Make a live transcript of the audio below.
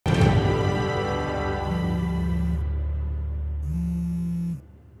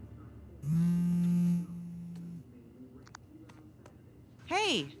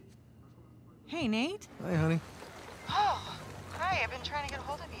Hey! Hey, Nate? Hi, honey. Oh, hi, I've been trying to get a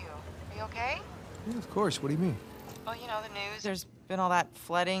hold of you. Are you okay? Yeah, of course. What do you mean? Well, you know, the news. There's been all that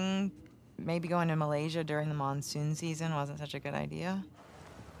flooding. Maybe going to Malaysia during the monsoon season wasn't such a good idea.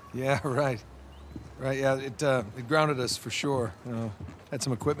 Yeah, right. Right, yeah, it grounded us for sure. Had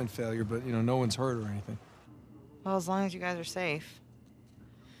some equipment failure, but, no one's hurt or anything. Well, as long as you guys are safe.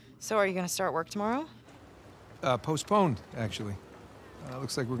 So, are you gonna start work tomorrow? Postponed, actually.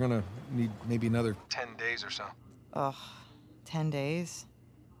 Looks like we're gonna need maybe another 10 days or so. Ugh, 10 days.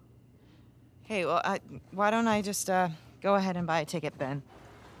 Hey, well, why don't I just, go ahead and buy a ticket then?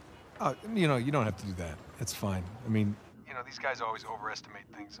 You don't have to do that. That's fine. I mean, these guys always overestimate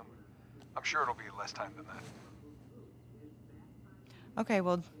things. I'm sure it'll be less time than that. Okay,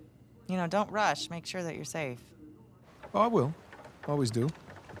 well, don't rush. Make sure that you're safe. Oh, I will. Always do.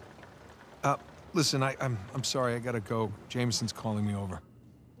 Listen, I'm sorry. I gotta go. Jameson's calling me over.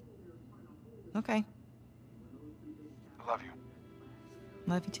 Okay. I love you.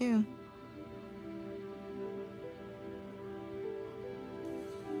 Love you too.